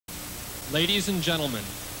Ladies and gentlemen,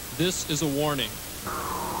 this is a warning.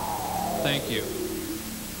 Thank you.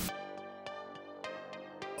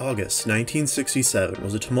 August 1967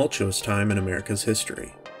 was a tumultuous time in America's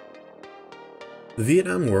history. The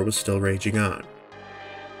Vietnam War was still raging on.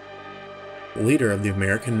 The leader of the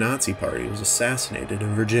American Nazi Party was assassinated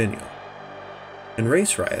in Virginia, and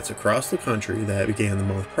race riots across the country that began the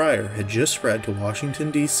month prior had just spread to Washington,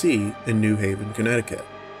 D.C. and New Haven, Connecticut.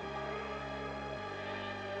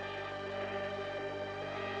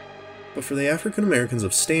 But for the African Americans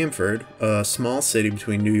of Stamford, a small city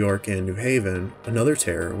between New York and New Haven, another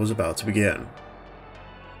terror was about to begin.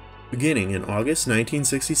 Beginning in August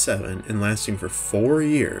 1967 and lasting for 4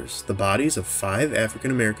 years, the bodies of 5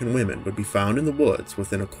 African American women would be found in the woods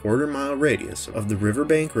within a quarter-mile radius of the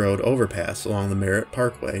Riverbank Road overpass along the Meritt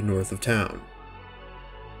Parkway north of town.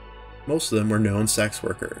 Most of them were known sex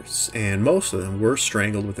workers, and most of them were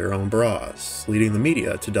strangled with their own bras, leading the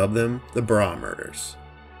media to dub them the bra murders.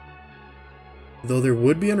 Though there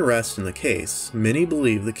would be an arrest in the case, many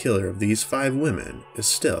believe the killer of these 5 women is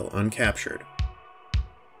still uncaptured.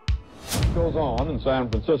 Goes on in San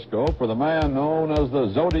Francisco for the man known as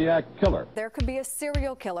the Zodiac Killer. There could be a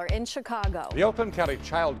serial killer in Chicago. The Oakland County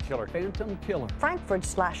child killer. Phantom killer. Frankfurt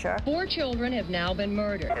slasher. 4 children have now been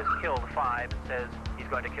murdered. Has killed 5 and says he's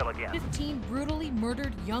going to kill again. 15 brutally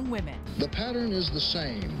murdered young women. The pattern is the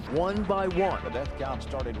same. One by one, The death count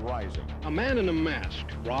started rising. A man in a mask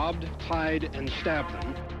robbed, tied, and stabbed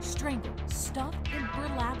them. Strangled, stuffed in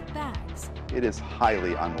burlap bags. It is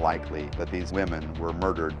highly unlikely that these women were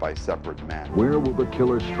murdered by separate men. Where will the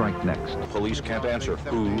killer strike next? Police can't answer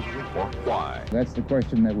who or why. That's the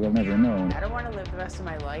question that we'll never know. I don't want to live the rest of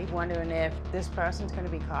my life wondering if this person's going to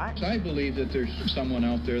be caught. I believe that there's someone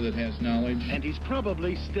out there that has knowledge. And he's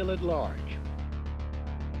probably still at large.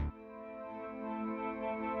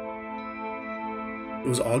 It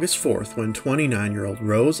was August 4th when 29-year-old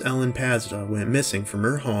Rose Ellen Pazda went missing from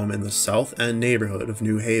her home in the South End neighborhood of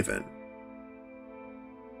New Haven.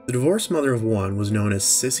 The divorced mother of one was known as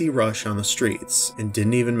Sissy Rush on the streets and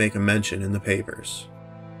didn't even make a mention in the papers.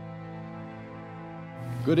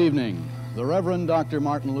 Good evening. The Reverend Dr.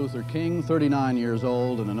 Martin Luther King, 39 years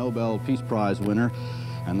old and a Nobel Peace Prize winner,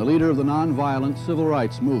 and the leader of the nonviolent civil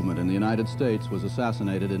rights movement in the United States, was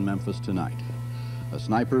assassinated in Memphis tonight. A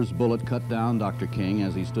sniper's bullet cut down Dr. King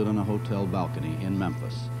as he stood on a hotel balcony in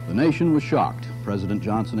Memphis. The nation was shocked. President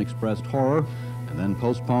Johnson expressed horror and then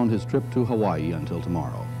postponed his trip to Hawaii until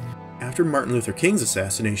tomorrow. After Martin Luther King's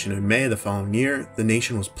assassination in May the following year, the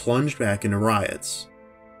nation was plunged back into riots.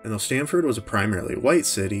 And though Stamford was a primarily white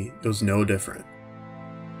city, it was no different.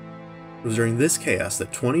 It was during this chaos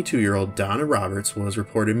that 22-year-old Donna Roberts was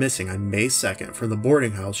reported missing on May 2nd from the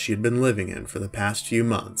boarding house she had been living in for the past few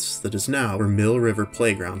months that is now where Mill River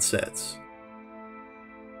Playground sits.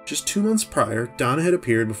 Just 2 months prior, Donna had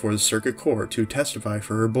appeared before the circuit court to testify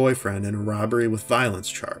for her boyfriend in a robbery with violence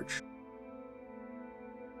charge.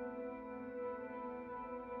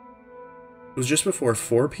 It was just before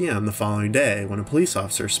 4 p.m. the following day when a police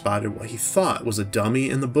officer spotted what he thought was a dummy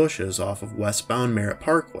in the bushes off of westbound Meritt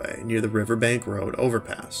Parkway near the Riverbank Road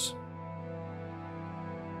overpass.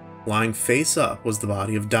 Lying face up was the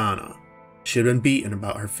body of Donna. She had been beaten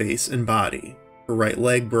about her face and body, her right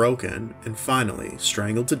leg broken, and finally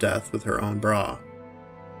strangled to death with her own bra.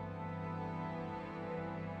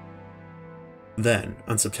 Then,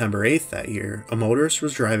 on September 8th that year, a motorist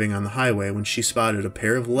was driving on the highway when she spotted a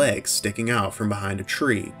pair of legs sticking out from behind a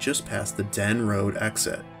tree just past the Den Road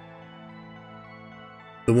exit.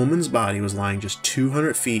 The woman's body was lying just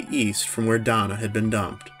 200 feet east from where Donna had been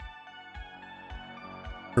dumped.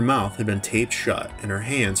 Her mouth had been taped shut and her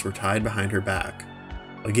hands were tied behind her back.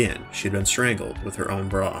 Again, she had been strangled with her own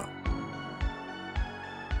bra.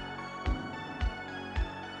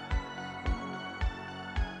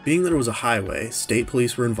 Being that it was a highway, state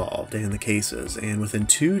police were involved in the cases, and within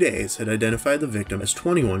 2 days had identified the victim as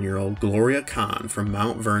 21-year-old Gloria Kahn from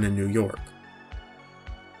Mount Vernon, New York.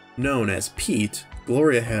 Known as Pete,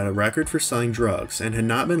 Gloria had a record for selling drugs and had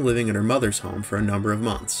not been living at her mother's home for a number of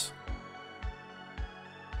months.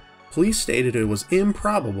 Police stated it was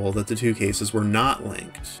improbable that the 2 cases were not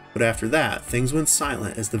linked, but after that, things went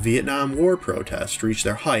silent as the Vietnam War protests reached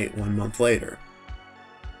their height 1 month later.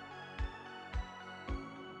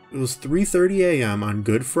 It was 3:30 a.m. on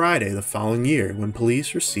Good Friday the following year when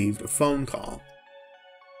police received a phone call.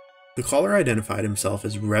 The caller identified himself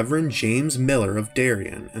as Reverend James Miller of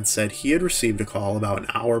Darien and said he had received a call about an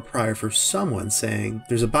hour prior for someone saying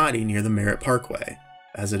there's a body near the Meritt Parkway.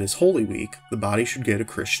 As it is Holy Week, the body should get a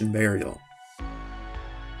Christian burial.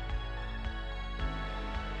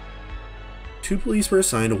 2 police were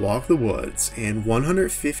assigned to walk the woods, and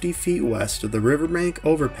 150 feet west of the Riverbank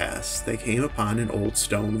overpass, they came upon an old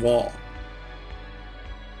stone wall.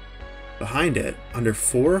 Behind it, under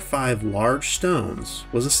 4 or 5 large stones,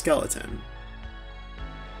 was a skeleton.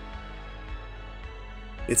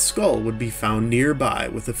 Its skull would be found nearby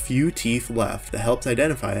with a few teeth left that helped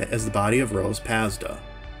identify it as the body of Rose Pazda.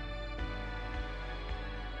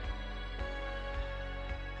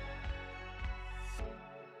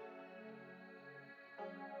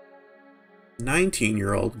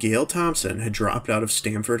 "19-year-old Gail Thompson had dropped out of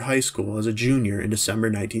Stamford High School as a junior in December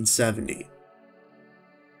 1970.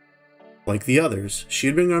 Like the others, she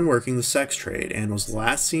had begun working the sex trade and was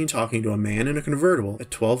last seen talking to a man in a convertible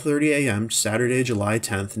at 12:30 a.m. Saturday, July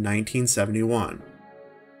 10, 1971.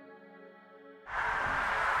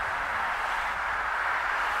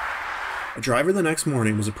 A driver the next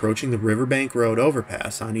morning was approaching the Riverbank Road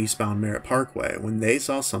overpass on eastbound Meritt Parkway when they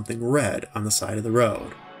saw something red on the side of the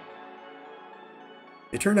road.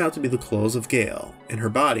 It turned out to be the clothes of Gail, and her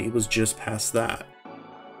body was just past that.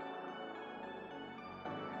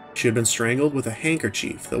 She had been strangled with a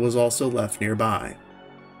handkerchief that was also left nearby.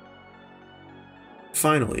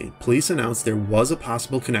 Finally, police announced there was a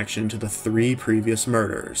possible connection to the 3 previous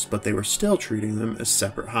murders, but they were still treating them as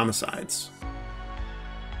separate homicides.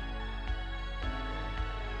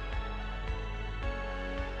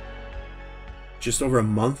 Just over a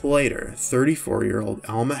month later, 34-year-old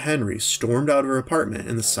Alma Henry stormed out of her apartment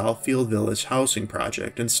in the Southfield Village housing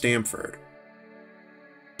project in Stamford.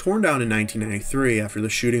 Torn down in 1993 after the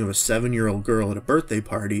shooting of a 7-year-old girl at a birthday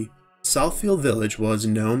party, Southfield Village was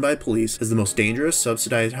known by police as the most dangerous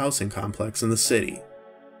subsidized housing complex in the city.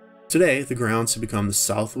 Today, the grounds have become the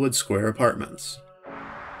Southwood Square Apartments.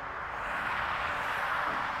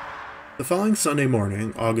 The following Sunday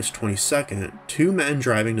morning, August 22nd, 2 men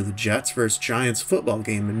driving to the Jets vs. Giants football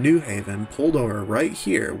game in New Haven pulled over right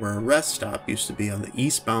here where a rest stop used to be on the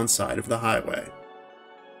eastbound side of the highway.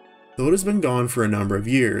 Though it has been gone for a number of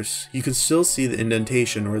years, you can still see the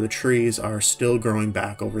indentation where the trees are still growing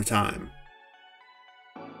back over time.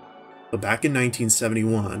 But back in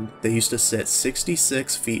 1971, they used to sit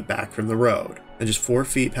 66 feet back from the road, and just 4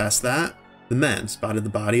 feet past that, the men spotted the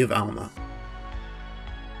body of Alma.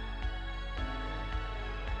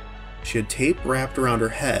 She had tape wrapped around her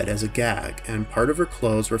head as a gag, and part of her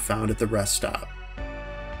clothes were found at the rest stop.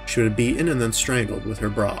 She was beaten and then strangled with her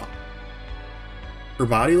bra. Her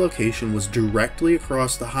body location was directly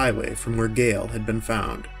across the highway from where Gail had been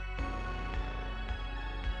found.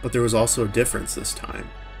 But there was also a difference this time.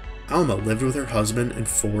 Alma lived with her husband and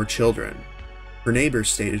 4 children. Her neighbors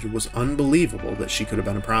stated it was unbelievable that she could have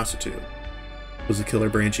been a prostitute. Was the killer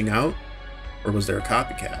branching out, or was there a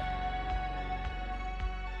copycat?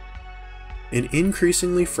 An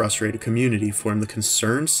increasingly frustrated community formed the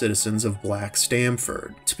Concerned Citizens of Black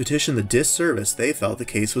Stamford to petition the disservice they felt the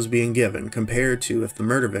case was being given compared to if the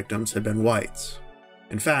murder victims had been whites.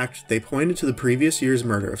 In fact, they pointed to the previous year's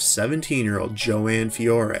murder of 17-year-old Joanne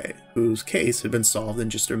Fiore, whose case had been solved in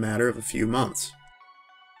just a matter of a few months.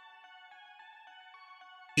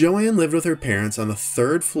 Joanne lived with her parents on the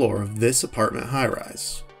 3rd floor of this apartment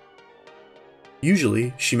high-rise.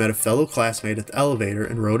 Usually, she met a fellow classmate at the elevator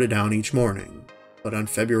and rode it down each morning, but on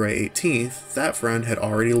February 18th, that friend had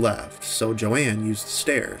already left, so Joanne used the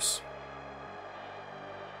stairs.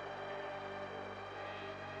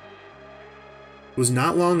 It was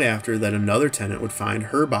not long after that another tenant would find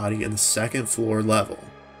her body in the 2nd floor level.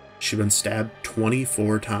 She'd been stabbed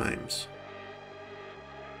 24 times.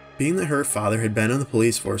 Being that her father had been in the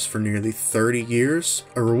police force for nearly 30 years,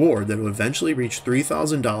 a reward that would eventually reach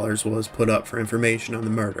 $3,000 was put up for information on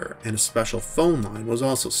the murder, and a special phone line was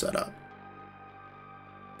also set up.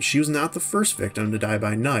 She was not the first victim to die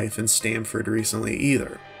by knife in Stamford recently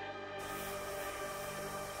either.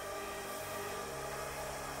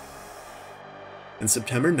 In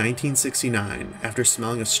September 1969, after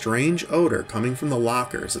smelling a strange odor coming from the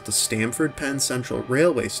lockers at the Stamford Penn Central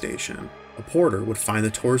railway station, a porter would find the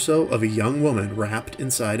torso of a young woman wrapped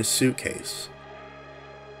inside a suitcase.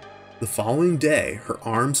 The following day, her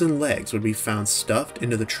arms and legs would be found stuffed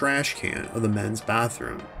into the trash can of the men's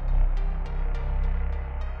bathroom.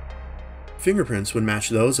 Fingerprints would match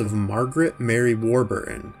those of Margaret Mary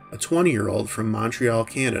Warburton, a 20-year-old from Montreal,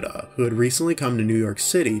 Canada, who had recently come to New York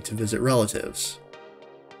City to visit relatives.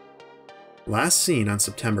 Last seen on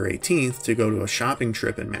September 18th to go to a shopping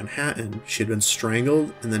trip in Manhattan, she had been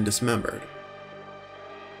strangled and then dismembered.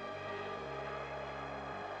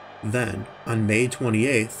 Then, on May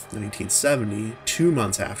 28, 1970, 2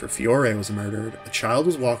 months after Fiore was murdered, a child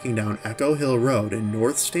was walking down Echo Hill Road in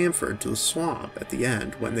North Stamford to the swamp at the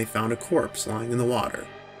end when they found a corpse lying in the water.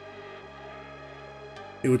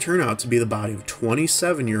 It would turn out to be the body of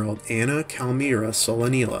 27-year-old Anna Calmira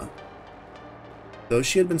Solanila. Though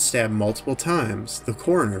she had been stabbed multiple times, the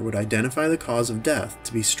coroner would identify the cause of death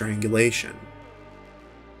to be strangulation.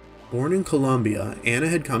 Born in Colombia, Anna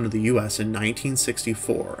had come to the U.S. in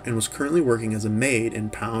 1964 and was currently working as a maid in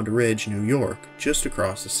Pound Ridge, New York, just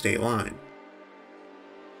across the state line.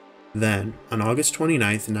 Then, on August 29,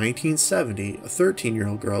 1970, a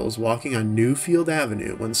 13-year-old girl was walking on Newfield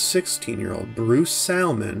Avenue when 16-year-old Bruce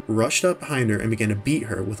Salmon rushed up behind her and began to beat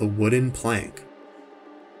her with a wooden plank.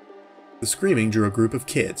 The screaming drew a group of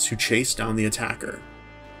kids who chased down the attacker.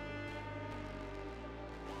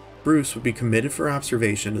 Bruce would be committed for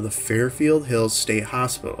observation to the Fairfield Hills State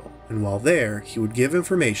Hospital, and while there, he would give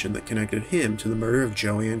information that connected him to the murder of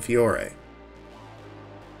Joanne Fiore.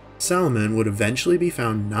 Salmon would eventually be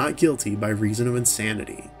found not guilty by reason of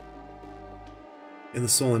insanity. In the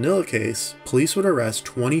Solanila case, police would arrest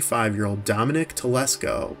 25-year-old Dominic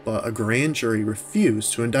Telesco, but a grand jury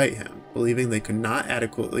refused to indict him, believing they could not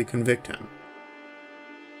adequately convict him.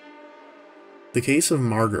 The case of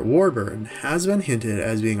Margaret Warburton has been hinted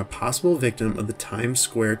as being a possible victim of the Times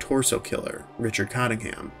Square torso killer, Richard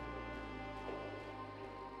Cottingham.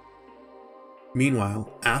 Meanwhile,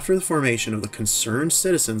 after the formation of the Concerned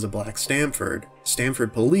Citizens of Black Stamford,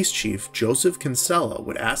 Stamford Police Chief Joseph Kinsella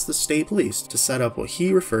would ask the state police to set up what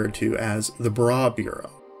he referred to as the Bra Bureau,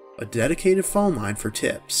 a dedicated phone line for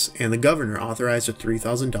tips, and the governor authorized a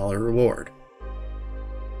 $3,000 reward.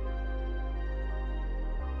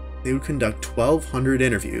 They would conduct 1,200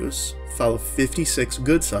 interviews, follow 56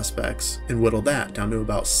 good suspects, and whittle that down to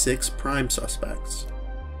about 6 prime suspects.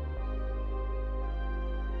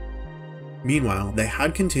 Meanwhile, they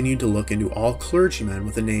had continued to look into all clergymen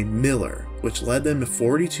with the name Miller, which led them to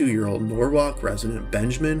 42-year-old Norwalk resident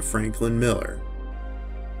Benjamin Franklin Miller.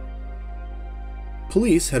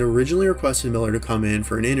 Police had originally requested Miller to come in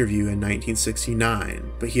for an interview in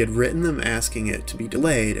 1969, but he had written them asking it to be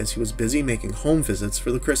delayed as he was busy making home visits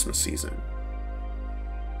for the Christmas season.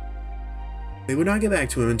 They would not get back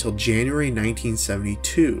to him until January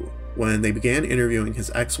 1972, when they began interviewing his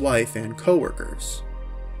ex-wife and co-workers.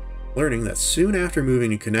 Learning that soon after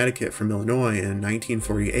moving to Connecticut from Illinois in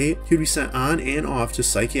 1948, he would be sent on and off to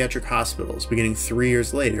psychiatric hospitals beginning 3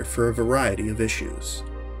 years later for a variety of issues.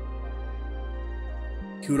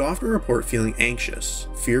 He would often report feeling anxious,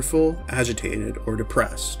 fearful, agitated, or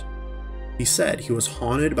depressed. He said he was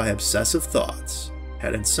haunted by obsessive thoughts,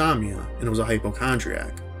 had insomnia, and was a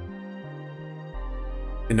hypochondriac.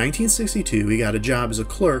 In 1962, he got a job as a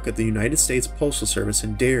clerk at the United States Postal Service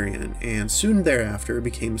in Darien, and soon thereafter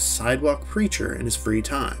became a sidewalk preacher in his free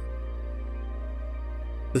time.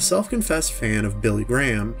 The self-confessed fan of Billy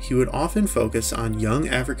Graham, he would often focus on young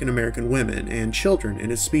African-American women and children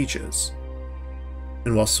in his speeches.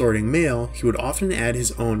 And while sorting mail, he would often add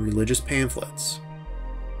his own religious pamphlets.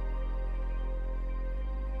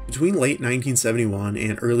 Between late 1971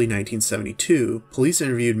 and early 1972, police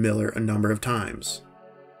interviewed Miller a number of times.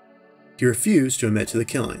 He refused to admit to the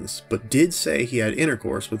killings, but did say he had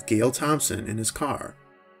intercourse with Gail Thompson in his car.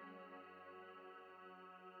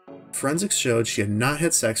 Forensics showed she had not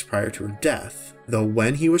had sex prior to her death, though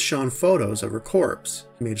when he was shown photos of her corpse,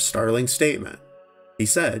 he made a startling statement. He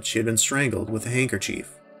said she had been strangled with a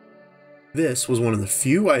handkerchief. This was one of the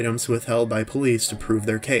few items withheld by police to prove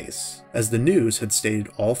their case, as the news had stated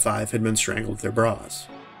all 5 had been strangled with their bras.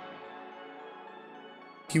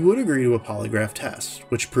 He would agree to a polygraph test,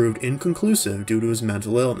 which proved inconclusive due to his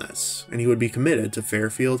mental illness, and he would be committed to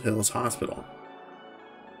Fairfield Hills Hospital.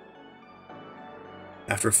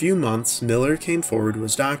 After a few months, Miller came forward to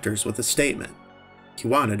his doctors with a statement. He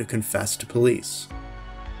wanted to confess to police.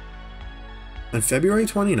 On February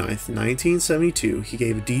 29, 1972, he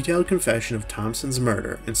gave a detailed confession of Thompson's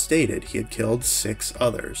murder and stated he had killed 6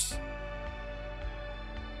 others.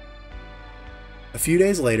 A few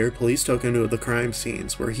days later, police took him to the crime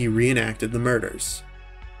scenes where he reenacted the murders,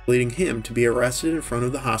 leading him to be arrested in front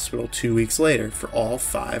of the hospital 2 weeks later for all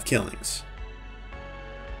 5 killings.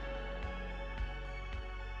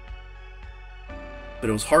 But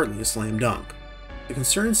it was hardly a slam dunk. The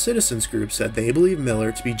Concerned Citizens group said they believed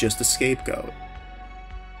Miller to be just a scapegoat.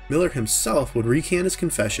 Miller himself would recant his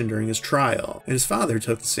confession during his trial, and his father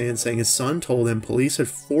took the stand saying his son told him police had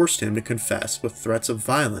forced him to confess with threats of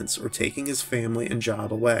violence or taking his family and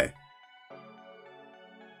job away.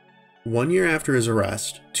 1 year after his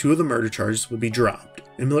arrest, 2 of the murder charges would be dropped,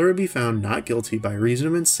 and Miller would be found not guilty by reason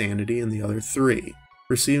of insanity in the other 3,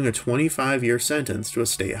 receiving a 25-year sentence to a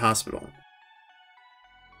state hospital.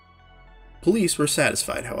 Police were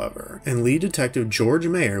satisfied, however, and lead detective George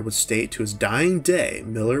Mayer would state to his dying day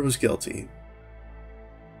Miller was guilty.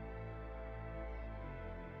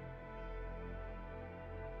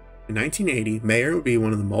 In 1980, Mayer would be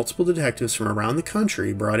one of the multiple detectives from around the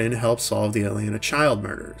country brought in to help solve the Atlanta child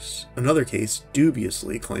murders, another case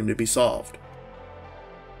dubiously claimed to be solved.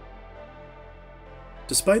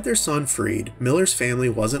 Despite their son freed, Miller's family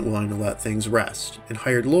wasn't willing to let things rest and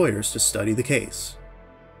hired lawyers to study the case.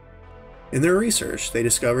 In their research, they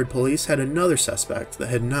discovered police had another suspect that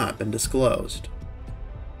had not been disclosed.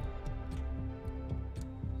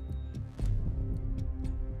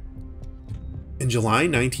 In July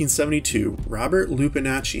 1972, Robert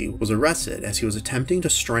Lupinacci was arrested as he was attempting to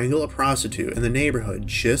strangle a prostitute in the neighborhood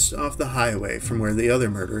just off the highway from where the other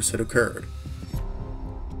murders had occurred.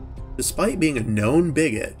 Despite being a known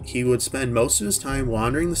bigot, he would spend most of his time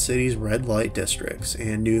wandering the city's red light districts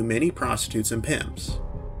and knew many prostitutes and pimps.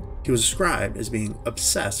 He was described as being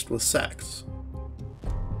obsessed with sex.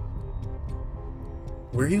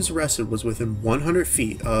 Where he was arrested was within 100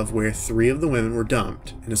 feet of where 3 of the women were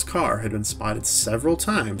dumped, and his car had been spotted several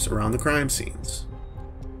times around the crime scenes.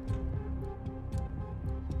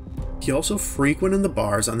 He also frequented the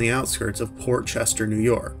bars on the outskirts of Port Chester, New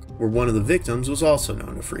York, where one of the victims was also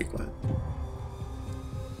known to frequent.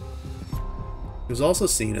 He was also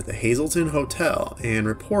seen at the Hazelton Hotel and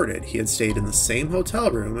reported he had stayed in the same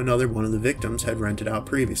hotel room another one of the victims had rented out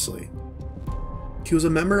previously. He was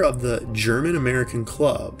a member of the German-American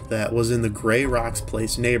Club that was in the Grey Rocks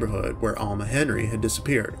Place neighborhood where Alma Henry had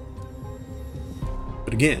disappeared.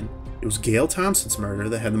 But again, it was Gail Thompson's murder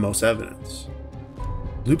that had the most evidence.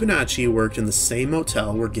 Lupinacci worked in the same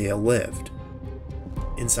motel where Gail lived.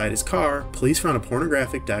 Inside his car, police found a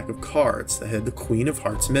pornographic deck of cards that had the Queen of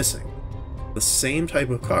Hearts missing, the same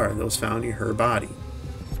type of card that was found near her body.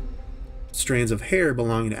 Strands of hair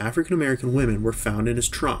belonging to African American women were found in his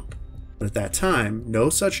trunk, but at that time,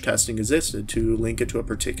 no such testing existed to link it to a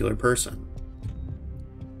particular person.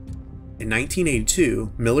 In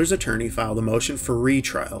 1982, Miller's attorney filed a motion for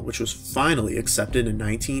retrial, which was finally accepted in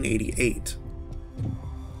 1988.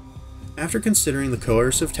 After considering the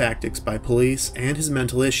coercive tactics by police and his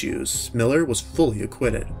mental issues, Miller was fully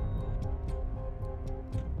acquitted.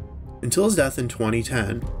 Until his death in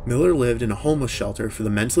 2010, Miller lived in a homeless shelter for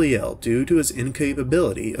the mentally ill due to his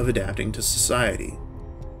incapability of adapting to society.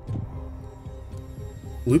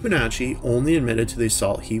 Lupinacci only admitted to the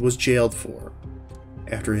assault he was jailed for.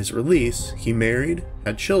 After his release, he married,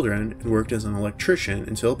 had children, and worked as an electrician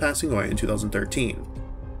until passing away in 2013.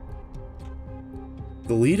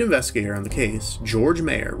 The lead investigator on the case, George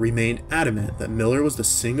Mayer, remained adamant that Miller was the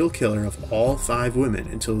single killer of all 5 women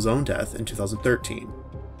until his own death in 2013.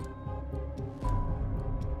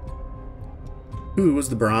 Who was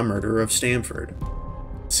the Braun murderer of Stamford?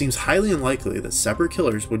 It seems highly unlikely that separate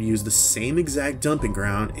killers would use the same exact dumping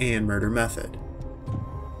ground and murder method.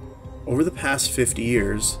 Over the past 50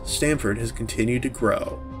 years, Stamford has continued to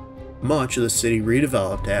grow. Much of the city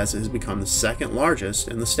redeveloped as it has become the second largest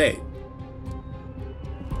in the state.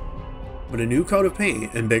 But a new coat of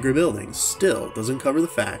paint and bigger buildings still doesn't cover the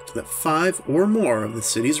fact that 5 or more of the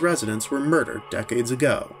city's residents were murdered decades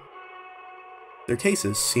ago. Their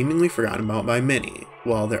cases seemingly forgotten about by many,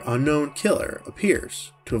 while their unknown killer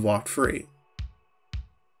appears to have walked free.